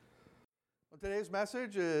Today's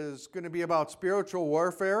message is going to be about spiritual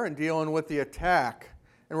warfare and dealing with the attack.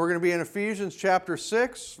 And we're going to be in Ephesians chapter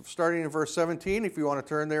 6, starting in verse 17, if you want to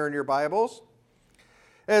turn there in your Bibles.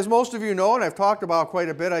 As most of you know, and I've talked about quite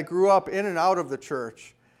a bit, I grew up in and out of the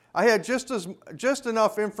church. I had just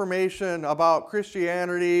enough information about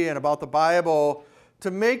Christianity and about the Bible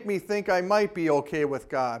to make me think I might be okay with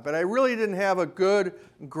God, but I really didn't have a good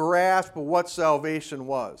grasp of what salvation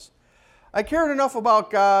was. I cared enough about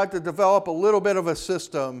God to develop a little bit of a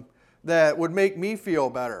system that would make me feel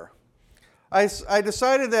better. I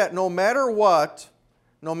decided that no matter what,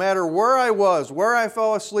 no matter where I was, where I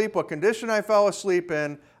fell asleep, what condition I fell asleep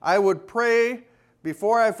in, I would pray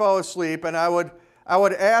before I fell asleep, and I would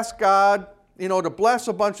ask God, to bless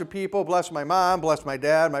a bunch of people, bless my mom, bless my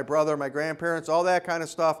dad, my brother, my grandparents, all that kind of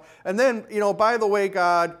stuff. And then, by the way,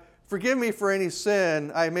 God, forgive me for any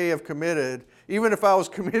sin I may have committed, even if I was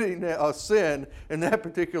committing a sin in that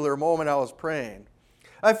particular moment I was praying.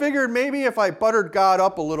 I figured maybe if I buttered God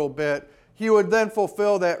up a little bit, He would then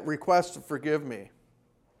fulfill that request to forgive me.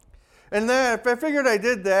 And then if I figured I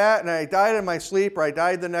did that and I died in my sleep or I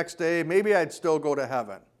died the next day, maybe I'd still go to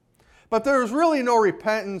heaven. But there's really no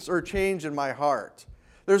repentance or change in my heart.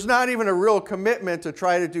 There's not even a real commitment to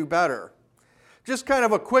try to do better. Just kind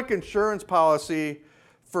of a quick insurance policy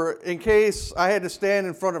for in case I had to stand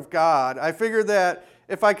in front of God. I figured that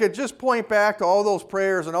if I could just point back to all those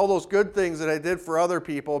prayers and all those good things that I did for other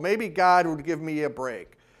people, maybe God would give me a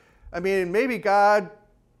break. Maybe God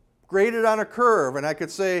graded on a curve and I could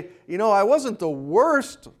say, I wasn't the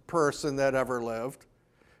worst person that ever lived.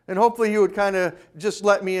 And hopefully He would kind of just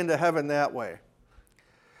let me into heaven that way.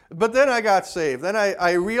 But then I got saved. Then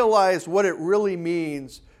I realized what it really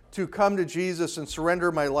means to come to Jesus and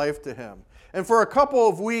surrender my life to Him. And for a couple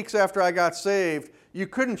of weeks after I got saved, you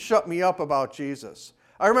couldn't shut me up about Jesus.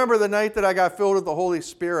 I remember the night that I got filled with the Holy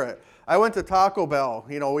Spirit. I went to Taco Bell.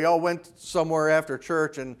 We all went somewhere after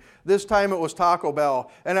church, and this time it was Taco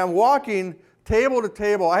Bell. And I'm walking table to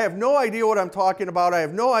table. I have no idea what I'm talking about. I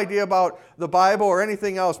have no idea about the Bible or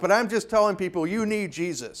anything else, but I'm just telling people, you need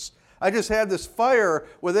Jesus. I just had this fire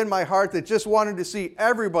within my heart that just wanted to see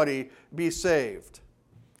everybody be saved.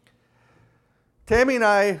 Tammy and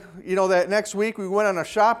I, that next week we went on a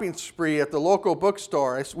shopping spree at the local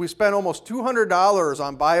bookstore. We spent almost $200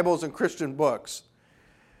 on Bibles and Christian books.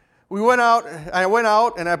 I went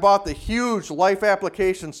out and I bought the huge Life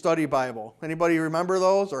Application Study Bible. Anybody remember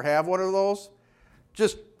those or have one of those?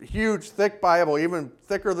 Just huge, thick Bible, even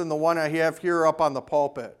thicker than the one I have here up on the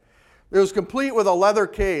pulpit. It was complete with a leather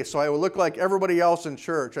case, so I would look like everybody else in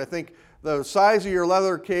church. I think the size of your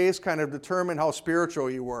leather case kind of determined how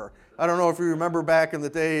spiritual you were. I don't know if you remember back in the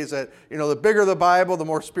days that, the bigger the Bible, the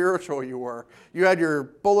more spiritual you were. You had your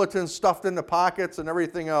bulletins stuffed in the pockets and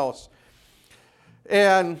everything else.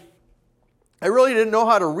 And I really didn't know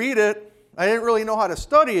how to read it. I didn't really know how to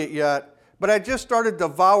study it yet, but I just started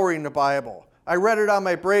devouring the Bible. I read it on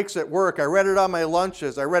my breaks at work. I read it on my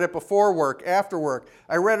lunches. I read it before work, after work.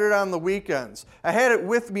 I read it on the weekends. I had it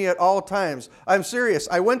with me at all times. I'm serious.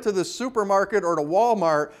 I went to the supermarket or to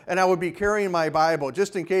Walmart and I would be carrying my Bible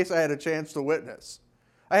just in case I had a chance to witness.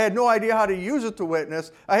 I had no idea how to use it to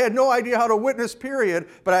witness. I had no idea how to witness, period,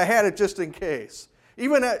 but I had it just in case.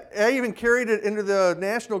 I even carried it into the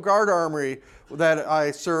National Guard Armory that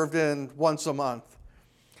I served in once a month.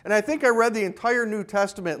 And I think I read the entire New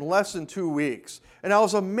Testament in less than 2 weeks. And I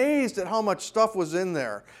was amazed at how much stuff was in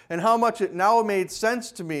there and how much it now made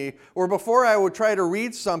sense to me, where before I would try to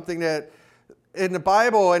read something that in the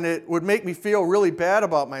Bible and it would make me feel really bad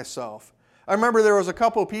about myself. I remember there was a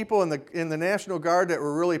couple of people in the National Guard that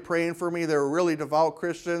were really praying for me. They were really devout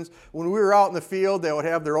Christians. When we were out in the field, they would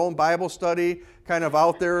have their own Bible study kind of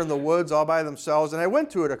out there in the woods all by themselves. And I went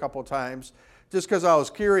to it a couple of times just because I was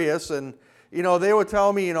curious. And they would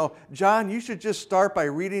tell me, John, you should just start by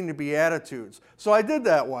reading the Beatitudes. So I did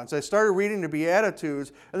that once. I started reading the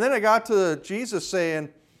Beatitudes, and then I got to Jesus saying,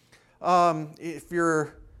 if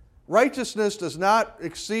your righteousness does not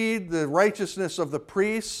exceed the righteousness of the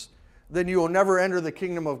priests, then you will never enter the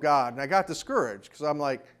kingdom of God. And I got discouraged because I'm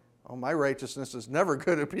like, my righteousness is never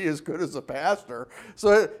going to be as good as a pastor.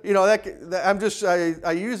 So,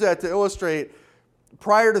 I use that to illustrate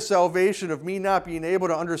prior to salvation of me not being able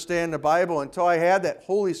to understand the Bible until I had that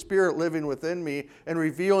Holy Spirit living within me and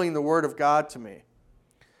revealing the Word of God to me.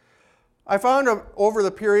 I found over the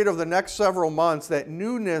period of the next several months that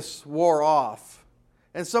newness wore off.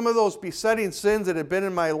 And some of those besetting sins that had been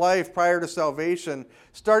in my life prior to salvation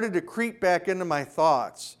started to creep back into my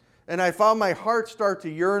thoughts. And I found my heart start to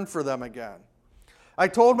yearn for them again. I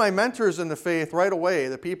told my mentors in the faith right away,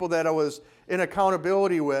 the people that I was in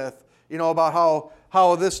accountability with, about how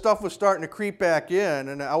how this stuff was starting to creep back in,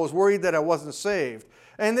 and I was worried that I wasn't saved.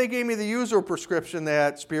 And they gave me the usual prescription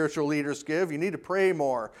that spiritual leaders give. You need to pray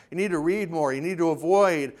more. You need to read more. You need to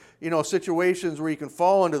avoid, situations where you can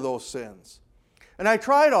fall into those sins. And I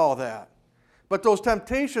tried all that. But those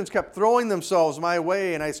temptations kept throwing themselves my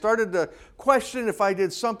way, and I started to question if I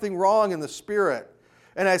did something wrong in the spirit.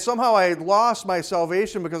 And I had lost my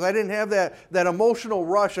salvation because I didn't have that emotional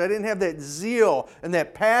rush. I didn't have that zeal and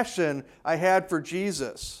that passion I had for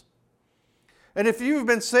Jesus. And if you've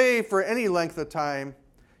been saved for any length of time,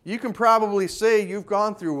 you can probably say you've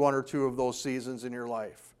gone through one or two of those seasons in your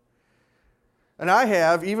life. And I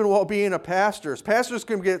have, even while being a pastor. Pastors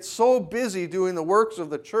can get so busy doing the works of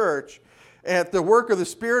the church, and the work of the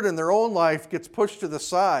Spirit in their own life gets pushed to the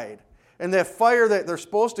side. And that fire that they're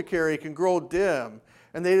supposed to carry can grow dim.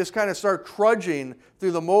 And they just kind of start trudging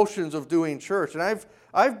through the motions of doing church. And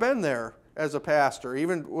I've been there as a pastor.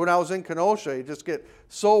 Even when I was in Kenosha, you just get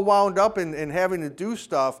so wound up in having to do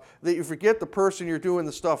stuff that you forget the person you're doing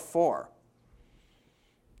the stuff for.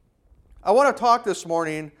 I want to talk this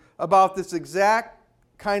morning about this exact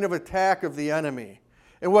kind of attack of the enemy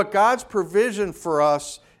and what God's provision for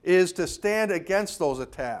us is to stand against those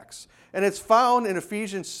attacks. And it's found in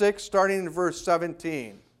Ephesians 6, starting in verse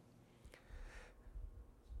 17.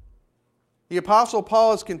 The Apostle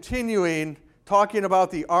Paul is continuing talking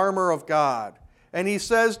about the armor of God. And he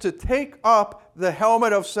says to take up the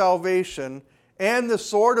helmet of salvation and the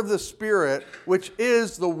sword of the Spirit, which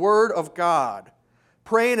is the Word of God,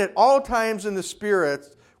 praying at all times in the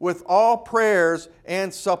Spirit with all prayers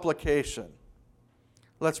and supplication.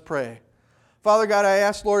 Let's pray. Father God, I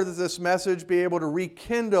ask, Lord, that this message be able to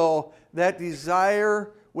rekindle that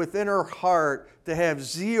desire within our heart to have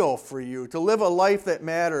zeal for you, to live a life that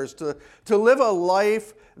matters, to live a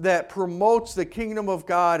life that promotes the kingdom of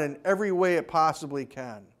God in every way it possibly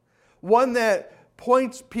can. One that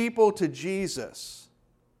points people to Jesus,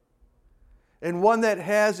 and one that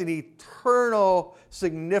has an eternal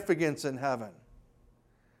significance in heaven.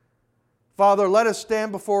 Father, let us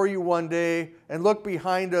stand before you one day and look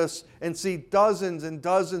behind us and see dozens and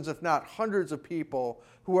dozens, if not hundreds of people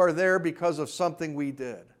who are there because of something we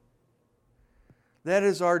did. That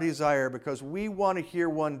is our desire, because we want to hear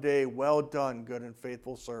one day, well done, good and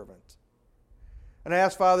faithful servant. And I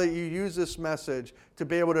ask, Father, that you use this message to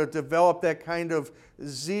be able to develop that kind of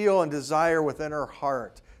zeal and desire within our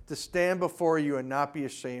heart to stand before you and not be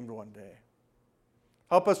ashamed one day.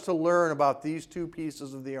 Help us to learn about these two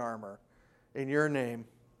pieces of the armor. In your name,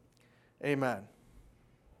 amen.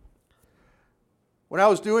 When I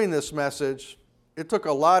was doing this message, it took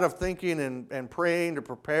a lot of thinking and praying to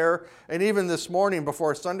prepare. And even this morning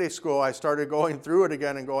before Sunday school, I started going through it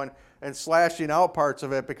again and going and slashing out parts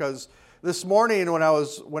of it, because this morning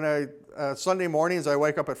Sunday mornings, I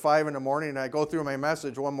wake up at 5 in the morning and I go through my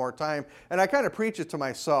message one more time, and I kind of preach it to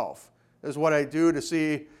myself, is what I do, to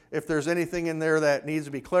see if there's anything in there that needs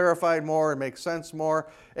to be clarified more and make sense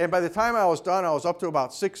more. And by the time I was done, I was up to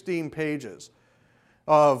about 16 pages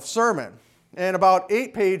of sermon. And about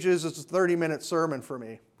 8 pages is a 30-minute sermon for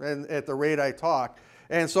me, and at the rate I talk.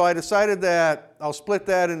 And so I decided that I'll split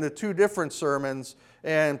that into 2 different sermons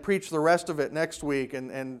and preach the rest of it next week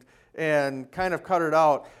and kind of cut it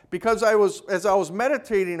out. Because as I was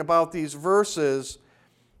meditating about these verses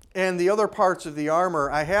and the other parts of the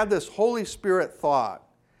armor, I had this Holy Spirit thought.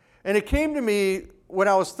 And it came to me when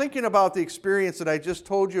I was thinking about the experience that I just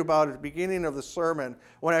told you about at the beginning of the sermon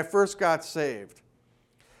when I first got saved.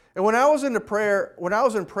 And when I was in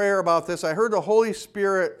prayer about this, I heard the Holy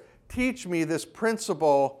Spirit teach me this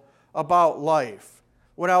principle about life.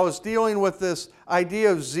 When I was dealing with this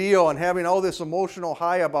idea of zeal and having all this emotional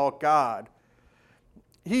high about God,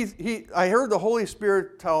 I heard the Holy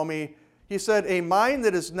Spirit tell me, he said, a mind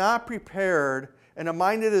that is not prepared and a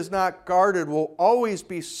mind that is not guarded will always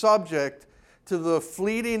be subject to the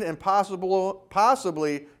fleeting and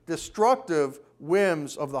possibly destructive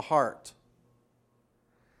whims of the heart.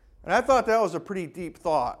 And I thought that was a pretty deep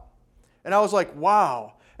thought. And I was like,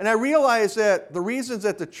 wow. And I realized that the reasons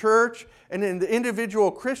that the church and the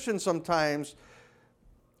individual Christians sometimes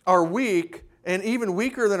are weak, and even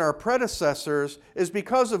weaker than our predecessors, is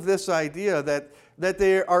because of this idea that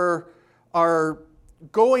they are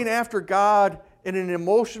going after God in an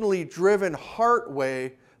emotionally driven heart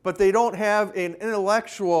way, but they don't have an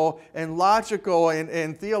intellectual and logical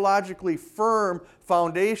and theologically firm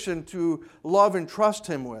foundation to love and trust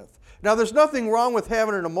Him with. Now, there's nothing wrong with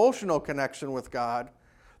having an emotional connection with God.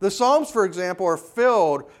 The Psalms, for example, are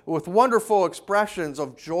filled with wonderful expressions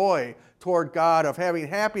of joy toward God, of having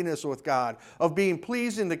happiness with God, of being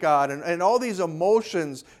pleasing to God, and all these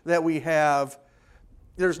emotions that we have.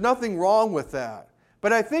 There's nothing wrong with that.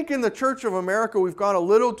 But I think in the Church of America, we've gone a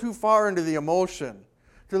little too far into the emotion,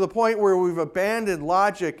 to the point where we've abandoned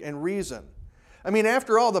logic and reason. I mean,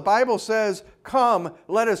 after all, the Bible says, "Come,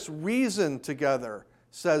 let us reason together,"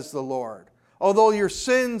 says the Lord. "Although your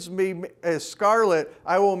sins be as scarlet,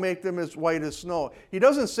 I will make them as white as snow." He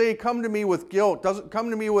doesn't say, "Come to me with guilt," doesn't come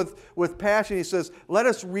to me with passion. He says, "Let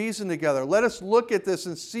us reason together. Let us look at this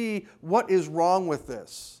and see what is wrong with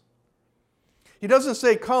this." He doesn't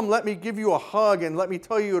say, "Come, let me give you a hug and let me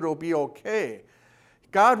tell you it'll be okay."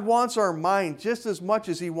 God wants our mind just as much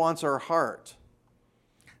as He wants our heart.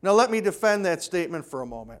 Now let me defend that statement for a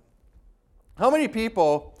moment. How many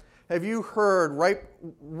people have you heard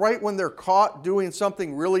right when they're caught doing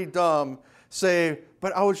something really dumb say,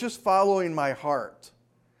 "But I was just following my heart"?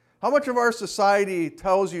 How much of our society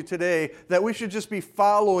tells you today that we should just be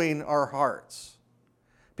following our hearts?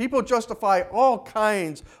 People justify all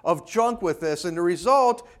kinds of junk with this, and the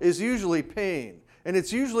result is usually pain. And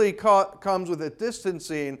it's usually comes with a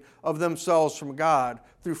distancing of themselves from God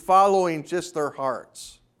through following just their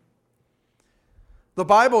hearts. The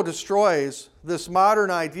Bible destroys this modern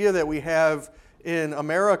idea that we have in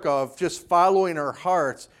America of just following our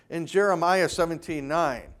hearts in Jeremiah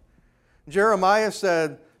 17:9. Jeremiah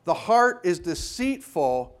said, "The heart is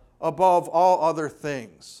deceitful above all other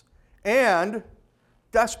things, and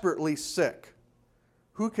desperately sick.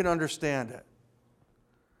 Who can understand it?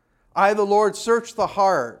 I, the Lord, search the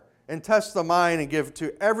heart and test the mind and give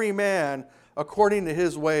to every man according to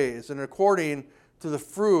his ways and according to the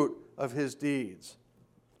fruit of his deeds."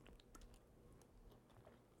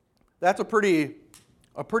 That's a pretty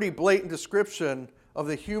blatant description of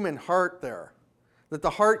the human heart there. That the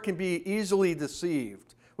heart can be easily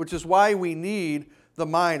deceived, which is why we need the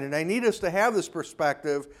mind. And I need us to have this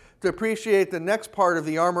perspective to appreciate the next part of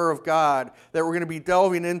the armor of God that we're going to be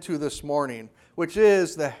delving into this morning, which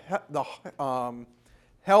is the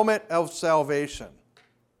helmet of salvation.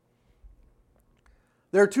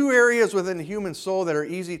 There are two areas within the human soul that are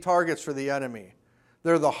easy targets for the enemy.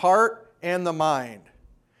 They're the heart and the mind.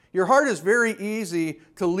 Your heart is very easy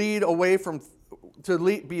to be led away from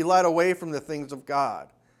the things of God.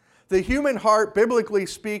 The human heart, biblically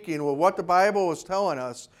speaking, well, what the Bible is telling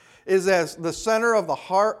us, is as the center of the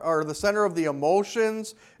heart, or the center of the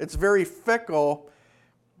emotions. It's very fickle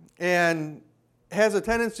and has a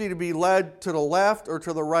tendency to be led to the left or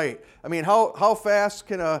to the right. I mean, how fast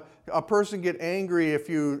can a person get angry if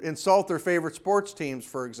you insult their favorite sports teams,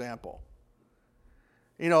 for example?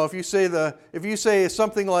 You know, if you say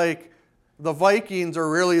something like the Vikings are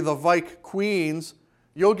really the Vike Queens,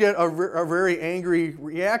 you'll get a very angry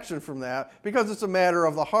reaction from that because it's a matter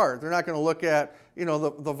of the heart. They're not going to look at,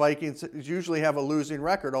 the Vikings usually have a losing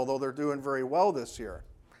record, although they're doing very well this year.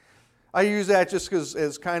 I use that just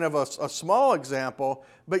as kind of a small example,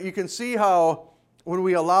 but you can see how when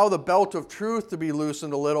we allow the belt of truth to be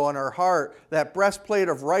loosened a little in our heart, that breastplate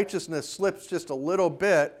of righteousness slips just a little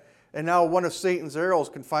bit, and now one of Satan's arrows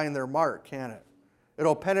can find their mark, can't it?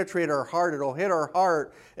 It'll penetrate our heart, it'll hit our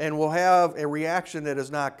heart, and we'll have a reaction that is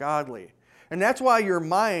not godly. And that's why your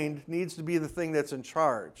mind needs to be the thing that's in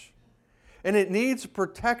charge. And it needs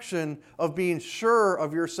protection of being sure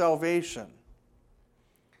of your salvation.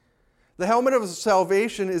 The helmet of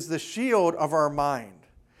salvation is the shield of our mind.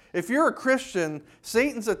 If you're a Christian,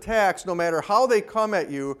 Satan's attacks, no matter how they come at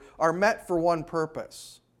you, are meant for one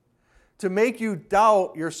purpose: to make you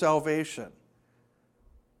doubt your salvation,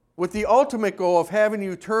 with the ultimate goal of having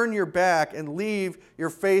you turn your back and leave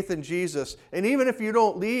your faith in Jesus. And even if you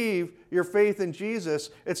don't leave your faith in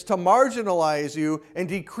Jesus, it's to marginalize you and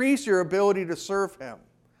decrease your ability to serve Him,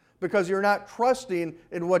 because you're not trusting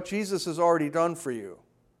in what Jesus has already done for you.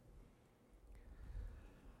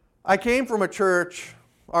 I came from a church,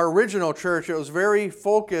 our original church, it was very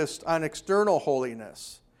focused on external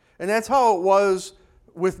holiness. And that's how it was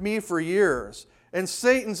with me for years. And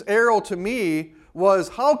Satan's arrow to me was,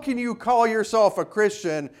 how can you call yourself a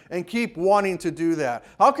Christian and keep wanting to do that?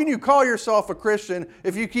 How can you call yourself a Christian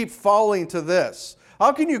if you keep falling to this?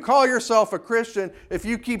 How can you call yourself a Christian if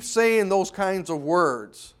you keep saying those kinds of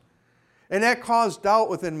words? And that caused doubt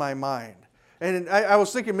within my mind. And I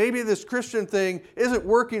was thinking, maybe this Christian thing isn't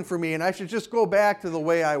working for me and I should just go back to the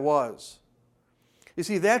way I was. You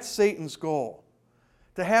see, that's Satan's goal,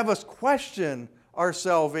 to have us question our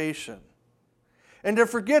salvation. And to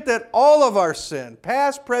forget that all of our sin,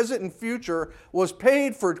 past, present, and future, was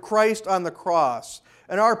paid for Christ on the cross.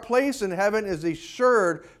 And our place in heaven is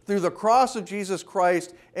assured through the cross of Jesus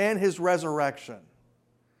Christ and His resurrection.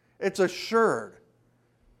 It's assured.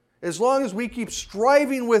 As long as we keep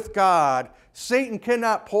striving with God, Satan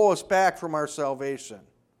cannot pull us back from our salvation.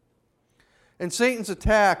 And Satan's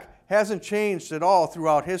attack hasn't changed at all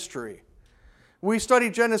throughout history. We study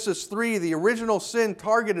Genesis 3, the original sin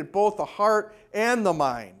targeted both the heart and the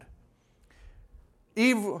mind.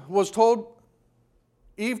 Eve told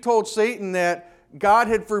Satan that God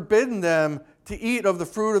had forbidden them to eat of the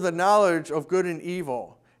fruit of the knowledge of good and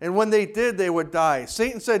evil. And when they did, they would die.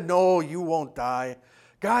 Satan said, no, you won't die.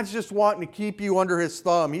 God's just wanting to keep you under his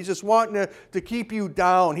thumb. He's just wanting to keep you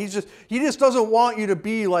down. He just doesn't want you to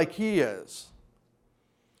be like he is.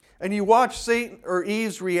 And you watch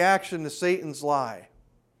Eve's reaction to Satan's lie.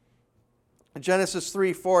 In Genesis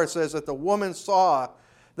 3:4 it says that the woman saw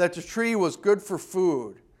that the tree was good for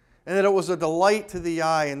food, and that it was a delight to the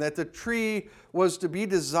eye, and that the tree was to be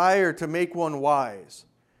desired to make one wise.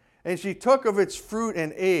 And she took of its fruit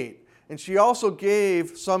and ate, and she also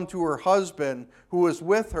gave some to her husband who was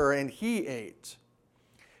with her, and he ate.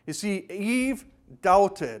 You see, Eve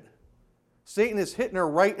doubted. Satan is hitting her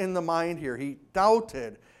right in the mind here. He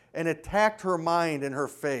doubted and attacked her mind and her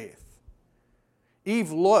faith.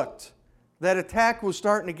 Eve looked. That attack was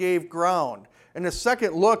starting to gain ground. And the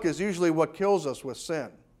second look is usually what kills us with sin.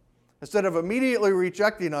 Instead of immediately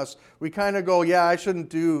rejecting us, we kind of go, yeah, I shouldn't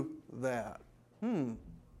do that.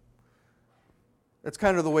 That's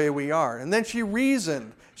kind of the way we are. And then she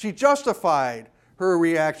reasoned. She justified her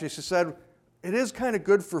reaction. She said, it is kind of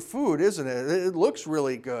good for food, isn't it? It looks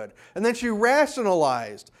really good. And then she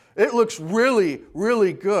rationalized. It looks really,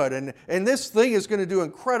 really good. And this thing is going to do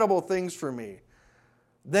incredible things for me.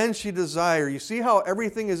 Then she desired. You see how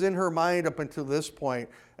everything is in her mind up until this point.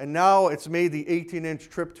 And now it's made the 18-inch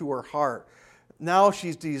trip to her heart. Now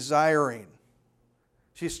she's desiring.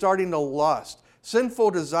 She's starting to lust.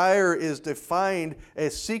 Sinful desire is defined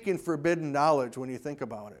as seeking forbidden knowledge when you think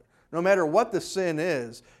about it. No matter what the sin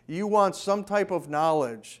is, you want some type of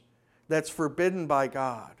knowledge that's forbidden by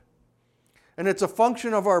God. And it's a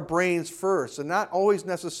function of our brains first, and not always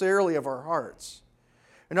necessarily of our hearts.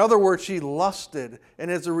 In other words, she lusted, and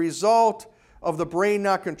as a result of the brain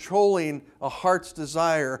not controlling a heart's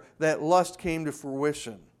desire, that lust came to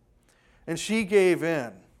fruition. And she gave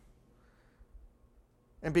in.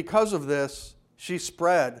 And because of this, she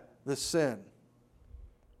spread the sin,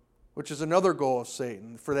 which is another goal of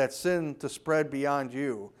Satan, for that sin to spread beyond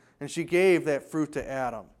you. And she gave that fruit to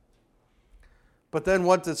Adam. But then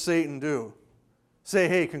what did Satan do? Say,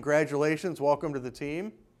 hey, congratulations, welcome to the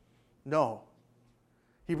team? No.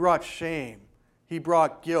 He brought shame. He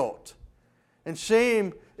brought guilt. And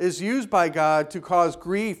shame is used by God to cause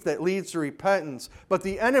grief that leads to repentance. But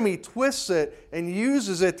the enemy twists it and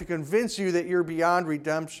uses it to convince you that you're beyond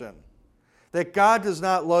redemption. That God does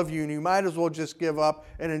not love you and you might as well just give up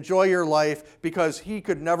and enjoy your life because he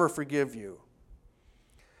could never forgive you.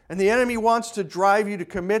 And the enemy wants to drive you to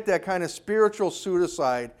commit that kind of spiritual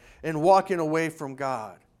suicide and walking away from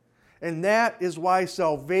God. And that is why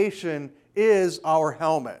salvation is our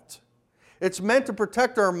helmet. It's meant to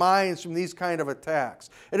protect our minds from these kind of attacks.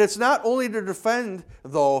 And it's not only to defend,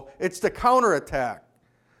 though, it's to counterattack.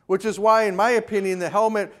 Which is why, in my opinion, the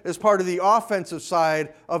helmet is part of the offensive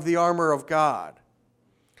side of the armor of God.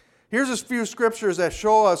 Here's a few scriptures that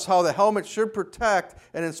show us how the helmet should protect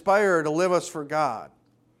and inspire to live us for God.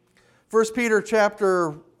 1 Peter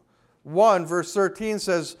chapter 1, verse 13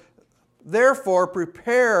 says, therefore,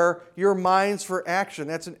 prepare your minds for action.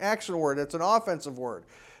 That's an action word. That's an offensive word.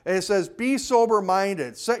 And it says, be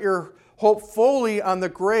sober-minded. Set your hope fully on the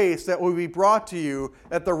grace that will be brought to you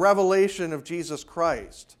at the revelation of Jesus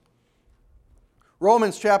Christ.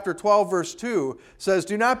 Romans chapter 12, verse 2 says,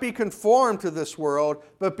 do not be conformed to this world,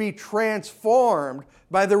 but be transformed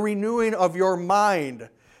by the renewing of your mind.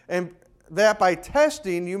 And that by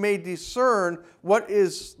testing you may discern what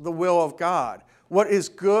is the will of God, what is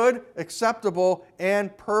good, acceptable,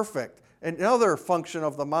 and perfect. Another function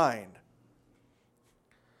of the mind.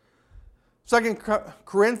 2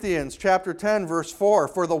 Corinthians chapter 10, verse 4,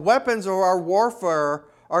 for the weapons of our warfare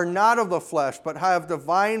are not of the flesh, but have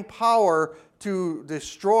divine power to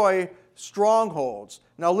destroy strongholds.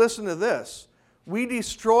 Now listen to this. We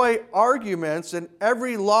destroy arguments and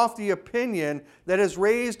every lofty opinion that is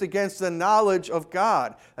raised against the knowledge of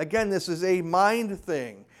God. Again, this is a mind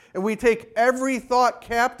thing. And we take every thought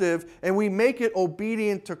captive and we make it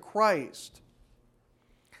obedient to Christ.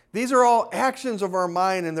 These are all actions of our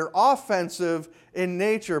mind, and they're offensive in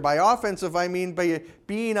nature. By offensive, I mean by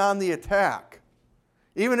being on the attack.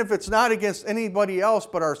 Even if it's not against anybody else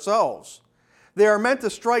but ourselves. They are meant to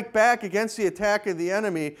strike back against the attack of the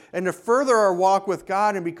enemy and to further our walk with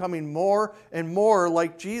God and becoming more and more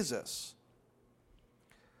like Jesus.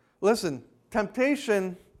 Listen,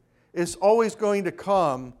 temptation is always going to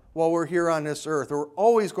come while we're here on this earth. We're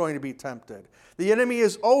always going to be tempted. The enemy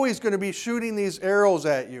is always going to be shooting these arrows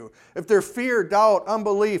at you. If they're fear, doubt,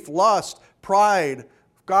 unbelief, lust, pride,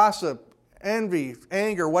 gossip, envy,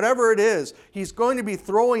 anger, whatever it is, he's going to be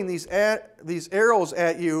throwing these arrows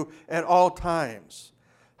at you at all times.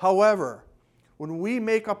 However, when we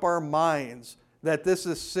make up our minds that this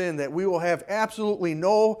is sin, that we will have absolutely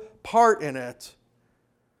no part in it,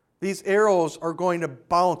 these arrows are going to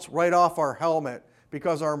bounce right off our helmet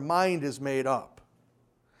because our mind is made up.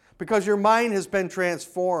 Because your mind has been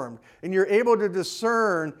transformed and you're able to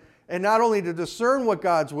discern, and not only to discern what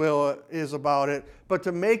God's will is about it, but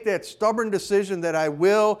to make that stubborn decision that I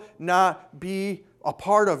will not be a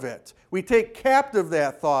part of it. We take captive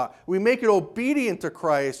that thought. We make it obedient to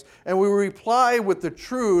Christ, and we reply with the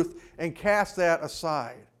truth and cast that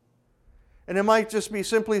aside. And it might just be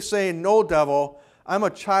simply saying, no, devil, I'm a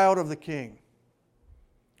child of the King.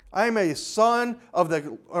 I'm a son of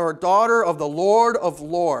or daughter of the Lord of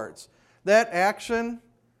Lords. That action,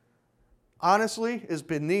 honestly, is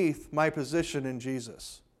beneath my position in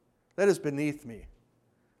Jesus. That is beneath me.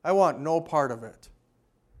 I want no part of it.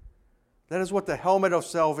 That is what the helmet of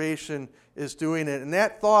salvation is doing it. And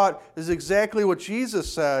that thought is exactly what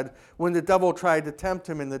Jesus said when the devil tried to tempt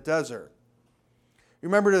him in the desert. You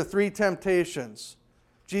remember the 3 temptations.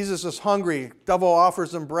 Jesus is hungry. Devil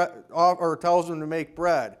offers him bread, or tells him to make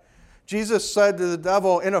bread. Jesus said to the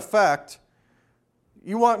devil, in effect,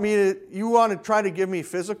 you want to try to give me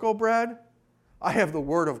physical bread? I have the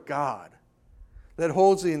Word of God that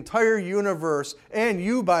holds the entire universe, and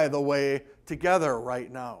you, by the way, together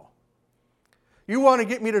right now. You want to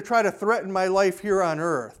get me to try to threaten my life here on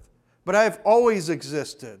earth, but I've always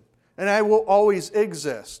existed, and I will always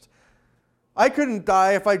exist. I couldn't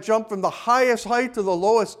die if I jumped from the highest height to the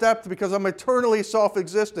lowest depth because I'm eternally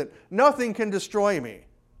self-existent. Nothing can destroy me.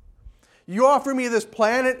 You offer me this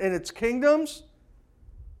planet and its kingdoms?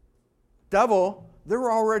 Devil,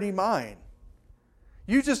 they're already mine.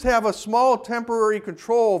 You just have a small temporary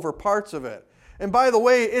control over parts of it. And by the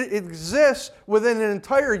way, it exists within an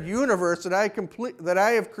entire universe that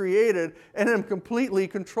I have created and am completely in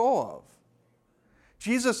control of.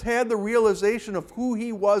 Jesus had the realization of who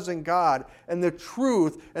he was in God and the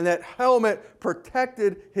truth, and that helmet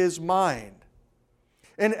protected his mind.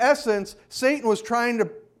 In essence, Satan was trying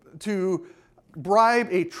to bribe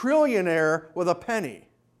a trillionaire with a penny.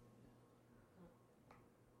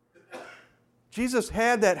 Jesus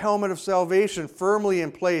had that helmet of salvation firmly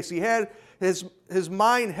in place. He had his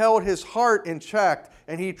mind held his heart in check,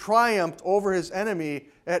 and he triumphed over his enemy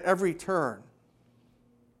at every turn.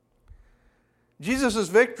 Jesus'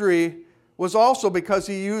 victory was also because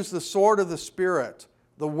he used the sword of the Spirit,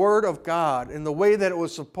 the Word of God, in the way that it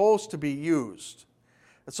was supposed to be used.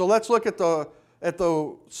 And so let's look at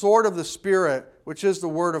the sword of the Spirit, which is the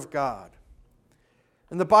Word of God.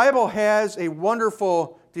 And the Bible has a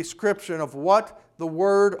wonderful description of what the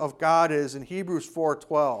Word of God is in Hebrews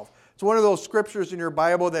 4:12. It's one of those scriptures in your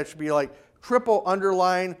Bible that should be like triple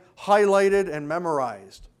underlined, highlighted, and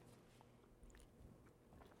memorized.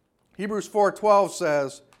 Hebrews 4:12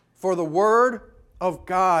 says, "For the Word of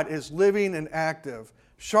God is living and active,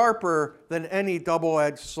 sharper than any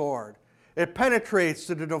double-edged sword. It penetrates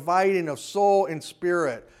to the dividing of soul and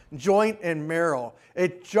spirit, joint and marrow.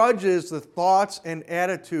 It judges the thoughts and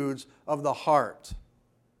attitudes of the heart."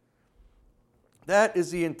 That is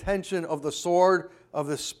the intention of the sword of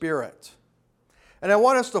the Spirit. And I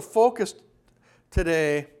want us to focus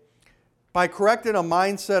today by correcting a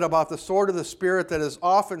mindset about the sword of the Spirit that is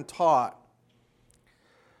often taught.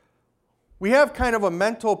 We have kind of a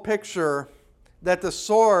mental picture that the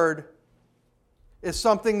sword is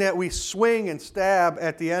something that we swing and stab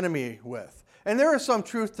at the enemy with. And there is some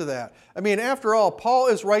truth to that. I mean, after all, Paul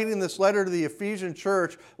is writing this letter to the Ephesian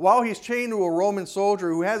church while he's chained to a Roman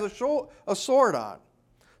soldier who has a sword on.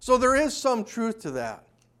 So there is some truth to that.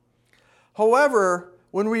 However,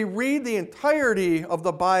 when we read the entirety of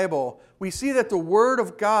the Bible, we see that the Word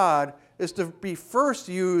of God is to be first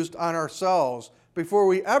used on ourselves before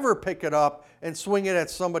we ever pick it up and swing it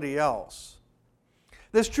at somebody else.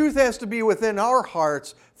 This truth has to be within our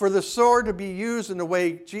hearts for the sword to be used in the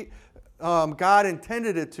way God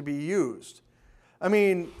intended it to be used. I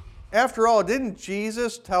mean, after all, didn't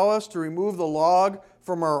Jesus tell us to remove the log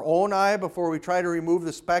from our own eye before we try to remove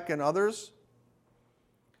the speck in others?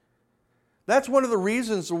 That's one of the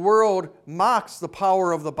reasons the world mocks the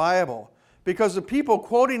power of the Bible, because the people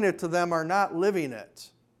quoting it to them are not living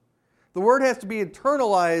it. The Word has to be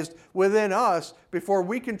internalized within us before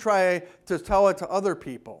we can try to tell it to other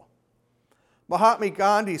people. Mahatma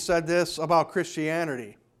Gandhi said this about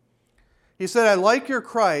Christianity. He said, "I like your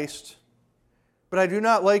Christ, but I do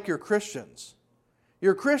not like your Christians.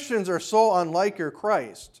 Your Christians are so unlike your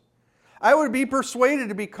Christ. I would be persuaded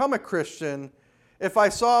to become a Christian if I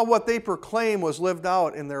saw what they proclaim was lived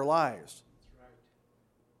out in their lives.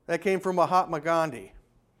 That came from Mahatma Gandhi.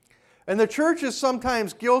 And the church is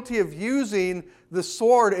sometimes guilty of using the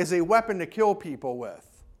sword as a weapon to kill people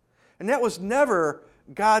with. And that was never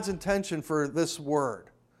God's intention for this word.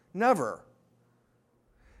 Never.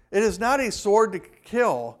 It is not a sword to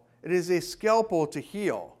kill, it is a scalpel to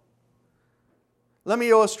heal. Let me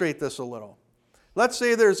illustrate this a little. Let's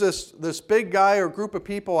say there's this big guy or group of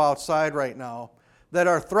people outside right now that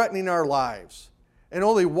are threatening our lives. And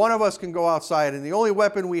only one of us can go outside, and the only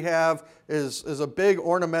weapon we have is a big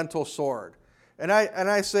ornamental sword. And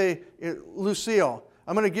I say, Lucille,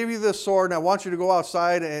 I'm going to give you this sword, and I want you to go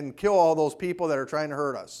outside and kill all those people that are trying to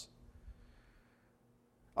hurt us.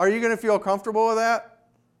 Are you going to feel comfortable with that?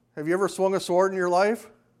 Have you ever swung a sword in your life?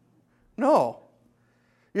 No.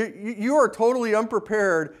 You are totally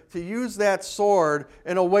unprepared to use that sword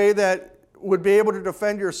in a way that would be able to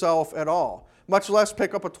defend yourself at all, much less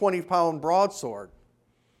pick up a 20-pound broadsword.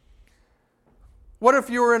 What if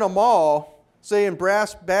you were in a mall, say in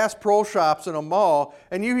Bass Pro Shops in a mall,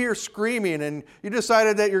 and you hear screaming, and you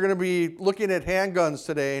decided that you're going to be looking at handguns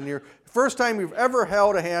today, and you're first time you've ever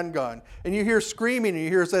held a handgun, and you hear screaming, and you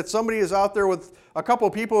hear that somebody is out there with a couple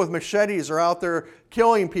of people with machetes are out there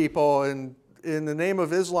killing people in the name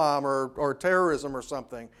of Islam or terrorism or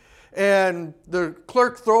something. And the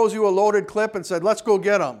clerk throws you a loaded clip and said, let's go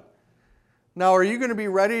get them. Now, are you going to be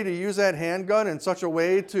ready to use that handgun in such a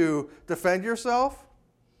way to defend yourself?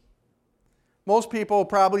 Most people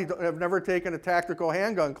probably have never taken a tactical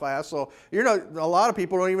handgun class, so a lot of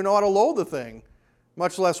people don't even know how to load the thing,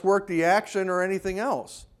 much less work the action or anything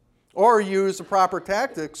else, or use the proper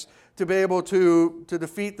tactics to be able to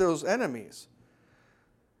defeat those enemies.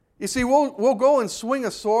 You see, we'll go and swing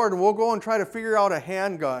a sword, and we'll go and try to figure out a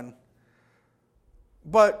handgun,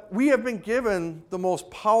 but we have been given the most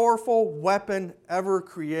powerful weapon ever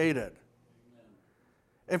created.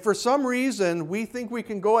 And for some reason, we think we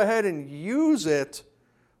can go ahead and use it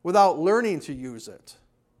without learning to use it.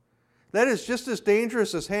 That is just as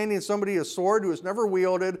dangerous as handing somebody a sword who has never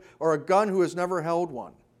wielded or a gun who has never held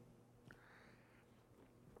one.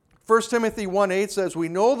 1 Timothy 1:8 says, we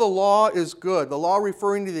know the law is good, the law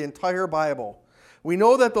referring to the entire Bible. We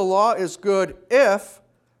know that the law is good if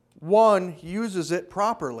one uses it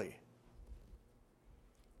properly.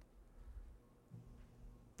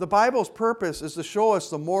 The Bible's purpose is to show us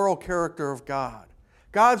the moral character of God.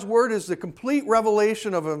 God's Word is the complete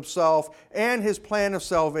revelation of Himself and His plan of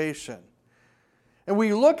salvation. And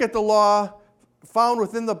we look at the law found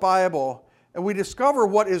within the Bible, and we discover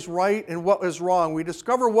what is right and what is wrong. We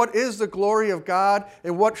discover what is the glory of God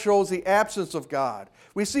and what shows the absence of God.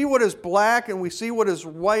 We see what is black and we see what is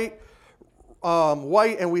white,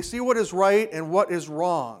 and we see what is right and what is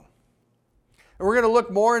wrong. And we're going to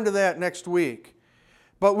look more into that next week.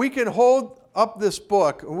 But we can hold up this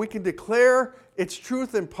book and we can declare its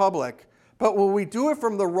truth in public. But when we do it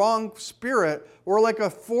from the wrong spirit, we're like a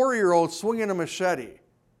 4-year-old swinging a machete.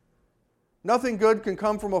 Nothing good can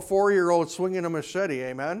come from a 4-year-old swinging a machete,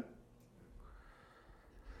 amen?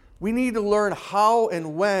 We need to learn how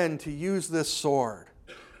and when to use this sword.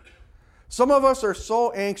 Some of us are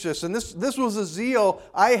so anxious, and this was a zeal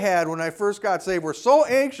I had when I first got saved. We're so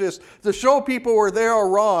anxious to show people where they are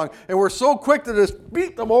wrong, and we're so quick to just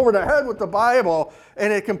beat them over the head with the Bible,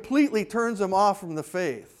 and it completely turns them off from the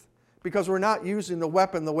faith because we're not using the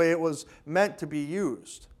weapon the way it was meant to be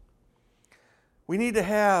used. We need to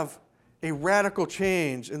have a radical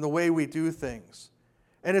change in the way we do things,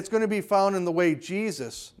 and it's going to be found in the way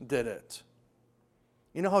Jesus did it.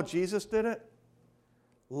 You know how Jesus did it?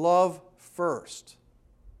 Love first.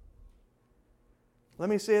 Let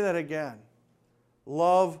me say that again.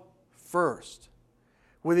 Love first.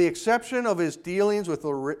 With the exception of his dealings with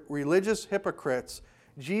the religious hypocrites,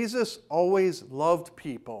 Jesus always loved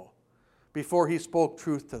people before he spoke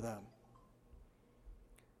truth to them.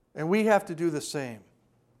 And we have to do the same.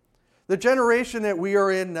 The generation that we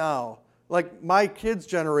are in now, like my kids'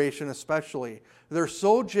 generation especially, they're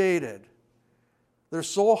so jaded. They're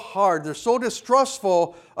so hard. They're so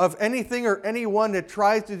distrustful of anything or anyone that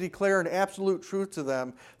tries to declare an absolute truth to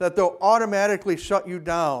them that they'll automatically shut you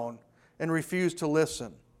down and refuse to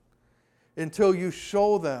listen until you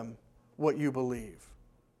show them what you believe.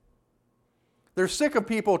 They're sick of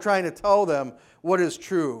people trying to tell them what is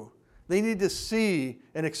true. They need to see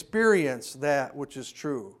and experience that which is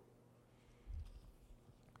true.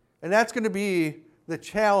 And that's going to be the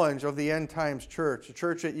challenge of the end times church, the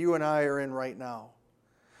church that you and I are in right now.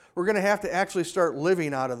 We're going to have to actually start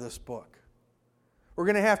living out of this book. We're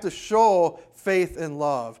going to have to show faith and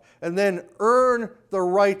love, and then earn the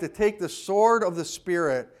right to take the sword of the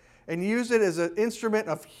Spirit and use it as an instrument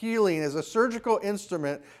of healing, as a surgical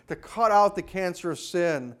instrument to cut out the cancer of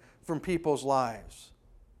sin from people's lives.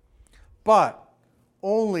 But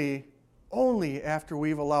only after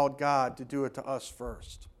we've allowed God to do it to us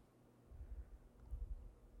first.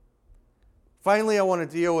 Finally, I want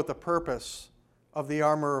to deal with the purpose of the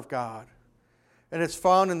armor of God. And it's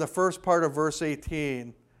found in the first part of verse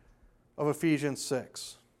 18 of Ephesians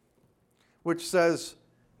 6, which says,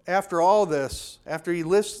 after all this, after he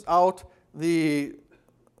lists out the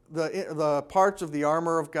parts of the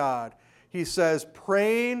armor of God, he says,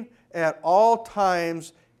 praying at all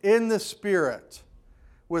times in the Spirit,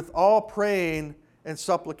 with all praying and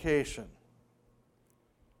supplication.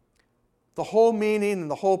 The whole meaning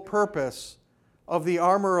and the whole purpose of the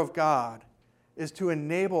armor of God is to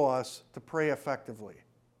enable us to pray effectively.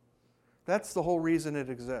 That's the whole reason it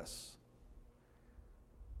exists.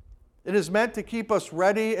 It is meant to keep us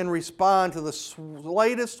ready and respond to the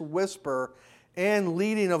slightest whisper and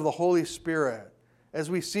leading of the Holy Spirit as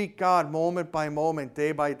we seek God moment by moment,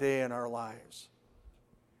 day by day in our lives.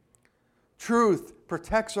 Truth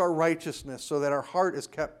protects our righteousness so that our heart is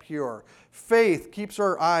kept pure. Faith keeps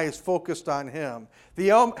our eyes focused on Him. The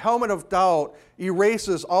helmet of doubt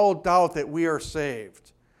erases all doubt that we are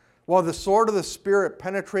saved, while the sword of the Spirit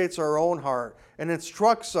penetrates our own heart and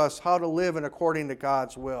instructs us how to live in according to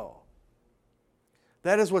God's will.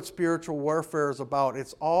 That is what spiritual warfare is about.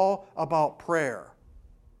 It's all about prayer.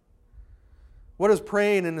 What does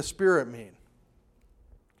praying in the Spirit mean?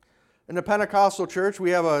 In the Pentecostal church,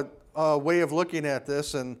 we have a way of looking at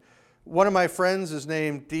this, and one of my friends is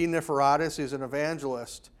named Dean Niferatis. He's an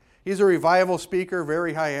evangelist. He's a revival speaker,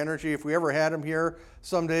 very high energy. If we ever had him here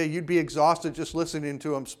someday, you'd be exhausted just listening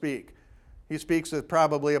to him speak. He speaks at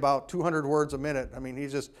probably about 200 words a minute. I mean,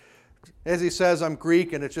 he's just, as he says, I'm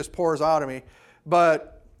Greek, and it just pours out of me.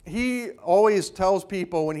 But he always tells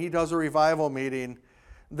people when he does a revival meeting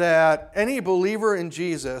that any believer in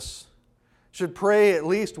Jesus should pray at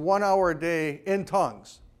least 1 hour a day in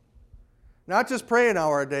tongues. Not just pray an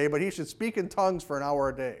hour a day, but he should speak in tongues for an hour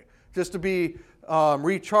a day, just to be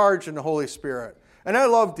recharged in the Holy Spirit. And I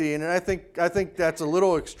love Dean, and I think that's a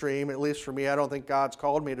little extreme, at least for me. I don't think God's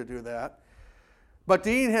called me to do that. But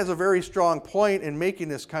Dean has a very strong point in making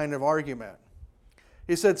this kind of argument.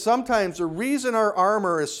 He said sometimes the reason our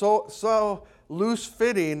armor is so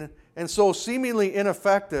loose-fitting and so seemingly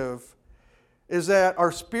ineffective is that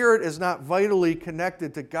our spirit is not vitally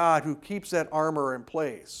connected to God who keeps that armor in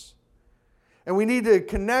place. And we need to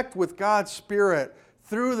connect with God's Spirit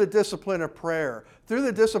through the discipline of prayer, through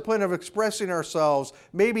the discipline of expressing ourselves,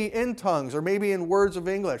 maybe in tongues or maybe in words of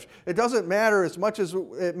English. It doesn't matter as much as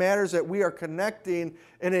it matters that we are connecting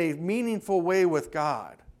in a meaningful way with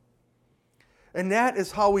God. And that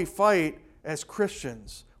is how we fight as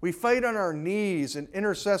Christians. We fight on our knees in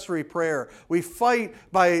intercessory prayer. We fight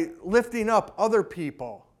by lifting up other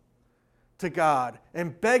people to God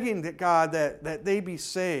and begging to God that they be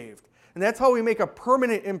saved. And that's how we make a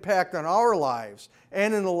permanent impact on our lives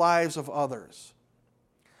and in the lives of others.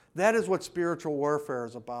 That is what spiritual warfare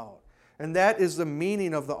is about. And that is the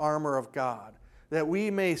meaning of the armor of God, that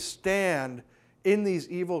we may stand in these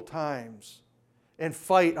evil times and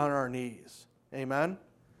fight on our knees. Amen?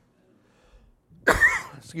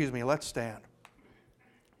 Excuse me, let's stand.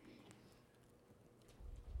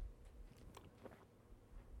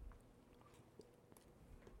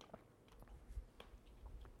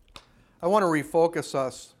 I want to refocus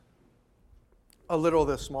us a little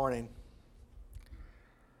this morning.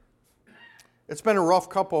 It's been a rough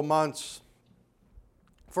couple of months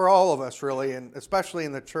for all of us, really, and especially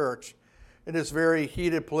in the church, in this very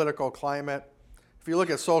heated political climate. If you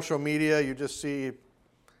look at social media, you just see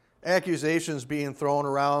accusations being thrown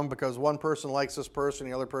around because one person likes this person,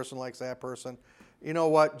 the other person likes that person. You know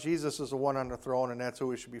what? Jesus is the one on the throne, and that's who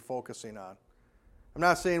we should be focusing on. I'm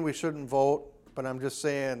not saying we shouldn't vote, but I'm just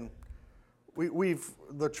saying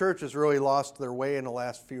the church has really lost their way in the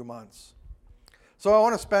last few months. So I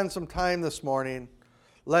want to spend some time this morning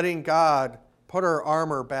letting God put our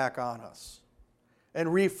armor back on us and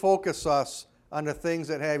refocus us on the things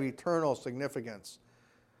that have eternal significance.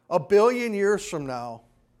 1 billion years from now,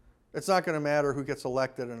 it's not going to matter who gets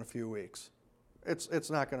elected in a few weeks.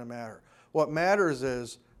 It's not going to matter. What matters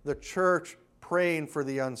is the church praying for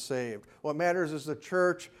the unsaved. What matters is the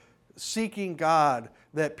church seeking God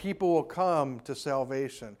that people will come to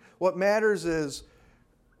salvation. What matters is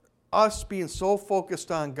us being so focused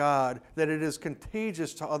on God that it is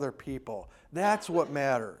contagious to other people. That's what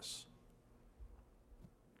matters.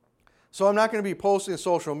 So I'm not going to be posting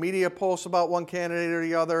social media posts about one candidate or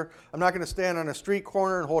the other. I'm not going to stand on a street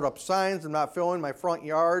corner and hold up signs. I'm not filling my front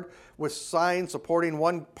yard with signs supporting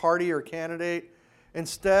one party or candidate.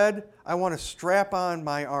 Instead, I want to strap on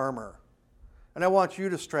my armor. And I want you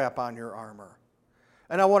to strap on your armor.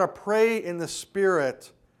 And I want to pray in the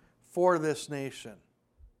Spirit for this nation.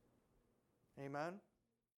 Amen.